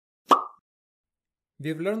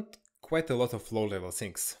We've learned quite a lot of low-level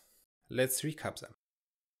things. Let's recap them.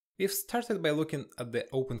 We've started by looking at the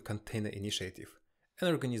Open Container Initiative, an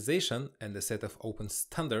organization and a set of open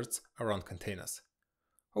standards around containers.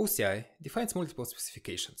 OCI defines multiple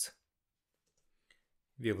specifications.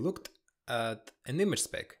 We've looked at an image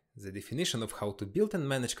spec, the definition of how to build and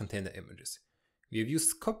manage container images. We've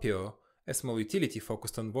used Scopio, a small utility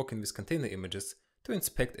focused on working with container images, to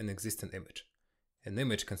inspect an existing image. An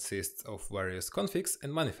image consists of various configs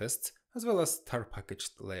and manifests, as well as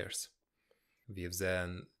star-packaged layers. We've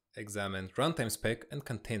then examined runtime spec and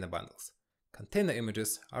container bundles. Container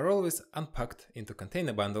images are always unpacked into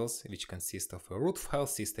container bundles, which consist of a root file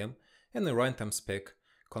system and a runtime spec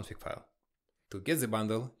config file. To get the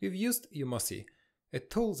bundle, we've used umosi, a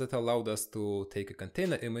tool that allowed us to take a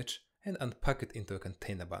container image and unpack it into a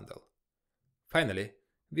container bundle. Finally,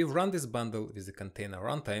 we've run this bundle with a container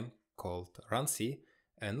runtime called runc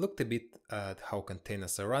and looked a bit at how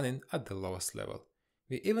containers are running at the lowest level.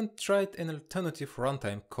 We even tried an alternative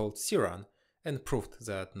runtime called crun and proved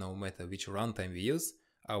that no matter which runtime we use,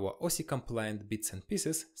 our OC-compliant bits and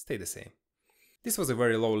pieces stay the same. This was a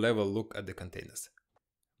very low-level look at the containers.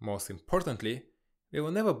 Most importantly, we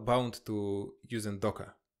were never bound to using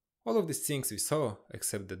Docker. All of these things we saw,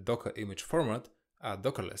 except the Docker image format, are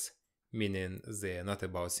Dockerless, meaning they are not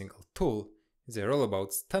about a single tool, they are all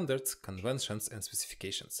about standards, conventions, and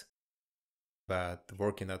specifications. But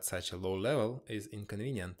working at such a low level is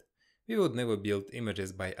inconvenient. We would never build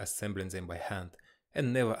images by assembling them by hand,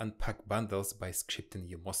 and never unpack bundles by scripting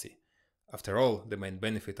umosi. After all, the main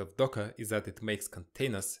benefit of Docker is that it makes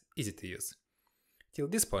containers easy to use. Till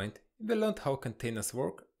this point, we learned how containers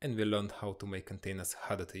work, and we learned how to make containers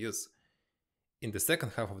harder to use. In the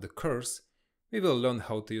second half of the course, we will learn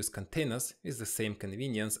how to use containers with the same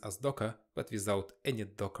convenience as Docker, but without any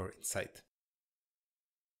Docker inside.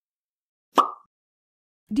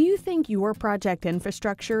 Do you think your project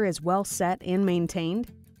infrastructure is well set and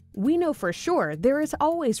maintained? We know for sure there is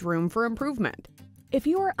always room for improvement. If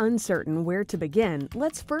you are uncertain where to begin,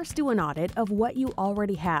 let's first do an audit of what you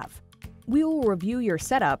already have. We will review your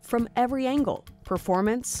setup from every angle: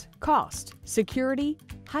 performance, cost, security,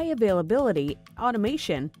 high availability,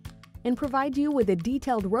 automation, and provide you with a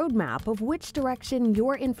detailed roadmap of which direction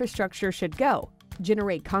your infrastructure should go,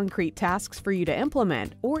 generate concrete tasks for you to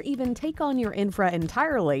implement, or even take on your infra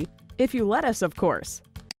entirely, if you let us, of course.